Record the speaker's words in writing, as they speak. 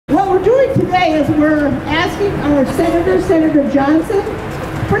today is we're asking our Senator Johnson,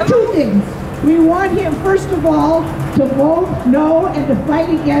 for two things. We want him, first of all, to vote no and to fight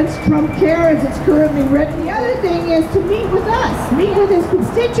against Trumpcare as it's currently written. The other thing is to meet with us, meet with his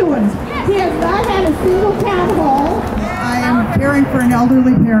constituents. He has not had a single town hall. I am caring for an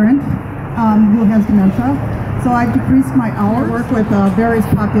elderly parent who has dementia, so I've decreased my hours. I work with various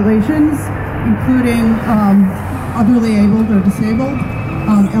populations, including otherly abled or disabled,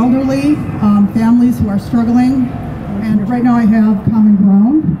 elderly, families who are struggling, and right now I have Common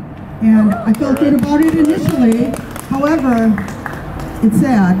Ground. And I felt good about it initially. However, it's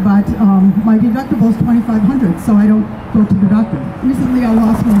sad, but my deductible is $2,500, so I don't go to the doctor. Recently, I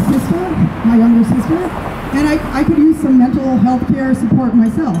lost my sister, my younger sister, and I could use some mental health care support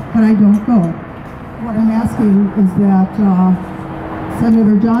myself, but I don't go. What I'm asking is that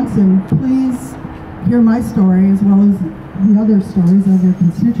Senator Johnson, please hear my story as well as the other stories of your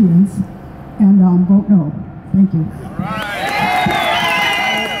constituents, and vote no. Thank you.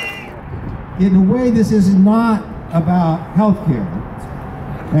 In a way, this is not about health care.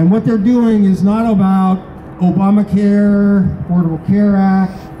 And what they're doing is not about Obamacare, Affordable Care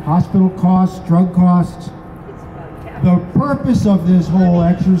Act, hospital costs, drug costs. The purpose of this whole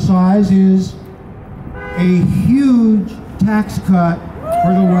exercise is a huge tax cut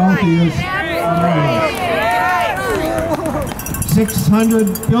for the wealthiest Americans.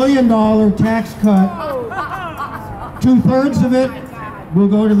 $600 billion tax cut. 2/3 of it will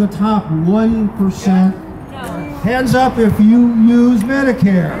go to the top 1%. Hands up if you use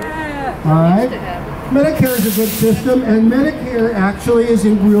Medicare. All right? Medicare is a good system, and Medicare actually is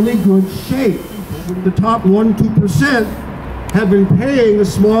in really good shape. The top 1-2% have been paying a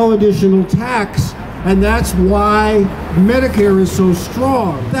small additional tax, and that's why Medicare is so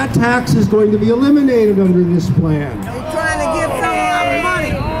strong. That tax is going to be eliminated under this plan. They're trying to get some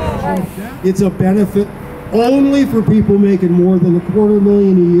money. It's a benefit only for people making more than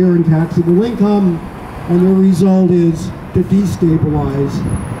 $250,000 a year in taxable income, and the result is to destabilize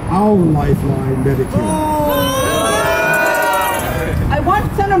our lifeline, Medicare. I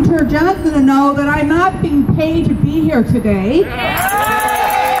want Senator Johnson to know that I'm not being paid to be here today.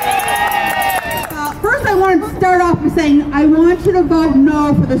 First, I want to start off by saying I want you to vote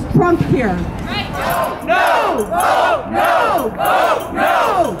no for this Trumpcare. No! Vote no! Vote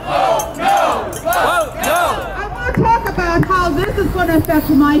no! Vote no! Vote no! I want to talk about how this is going to affect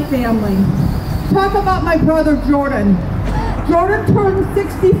my family. Talk about my brother Jordan. Jordan turned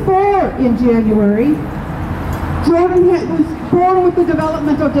 64 in January. Jordan was born with a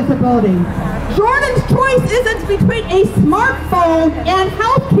developmental disability. Jordan's choice isn't between a smartphone and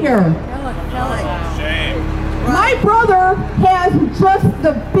health care. Shame. My brother has just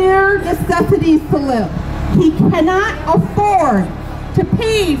the bare necessities to live. He cannot afford to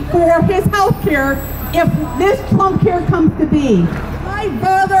pay for his health care if this Trumpcare comes to be. My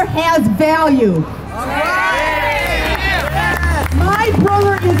brother has value. My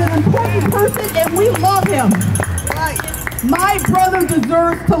brother is an important person and we love him. My brother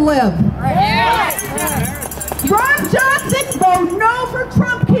deserves to live. Ron Johnson, vote no for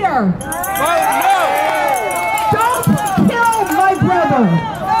Trumpcare. Vote no! Don't kill my brother.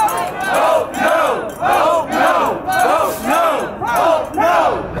 Vote no! Vote no! Vote no! Vote no!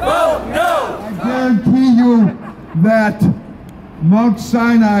 Vote no! I guarantee you that Mount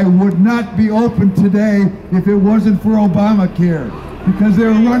Sinai would not be open today if it wasn't for Obamacare, because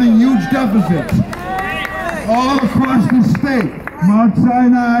they're running huge deficits all across the state. Mount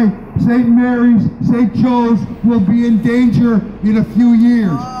Sinai, St. Mary's, St. Joe's will be in danger in a few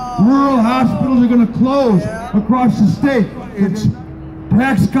years. Rural hospitals are going to close across the state. It's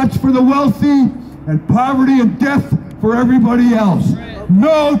tax cuts for the wealthy and poverty and death for everybody else.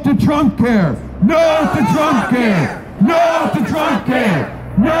 No to Trumpcare! No to Trumpcare! No to Trumpcare!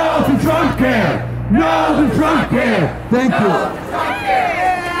 No to Trumpcare! No to Trumpcare! Thank you.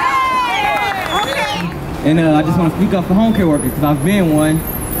 And I just want to speak up for home care workers because I've been one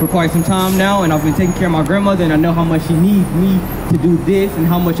for quite some time now, and I've been taking care of my grandmother, and I know how much she needs me to do this and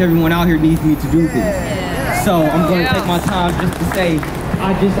how much everyone out here needs me to do this. So I'm going to take my time just to say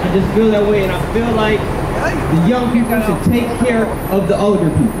I just feel that way, and I feel like the young people should take care of the older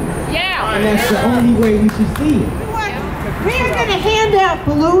people. Yeah. And that's the only way we should see it. We are going to hand out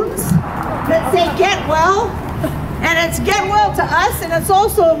balloons that say get well, and it's get well to us, and it's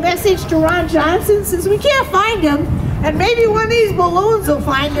also a message to Ron Johnson since we can't find him, and maybe one of these balloons will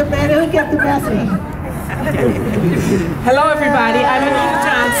find him and he'll get the message. Hello everybody, I'm Anita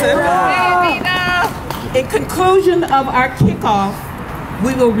Johnson. In conclusion of our kickoff,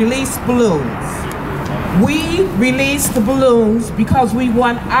 we will release balloons. We released the balloons because we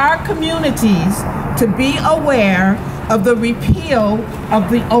want our communities to be aware of the repeal of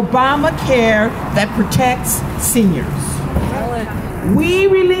the Obamacare that protects seniors. We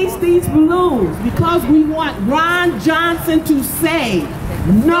released these balloons because we want Ron Johnson to say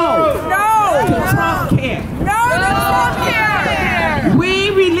no to Trumpcare. No to Trumpcare! We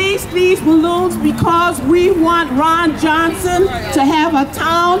released these balloons because we want Ron Johnson to have a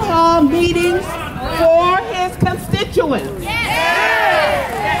town hall meeting for his constituents.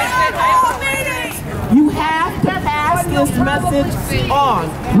 You have to pass this message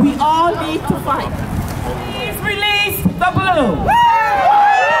on. We all need to fight. Please release the balloon.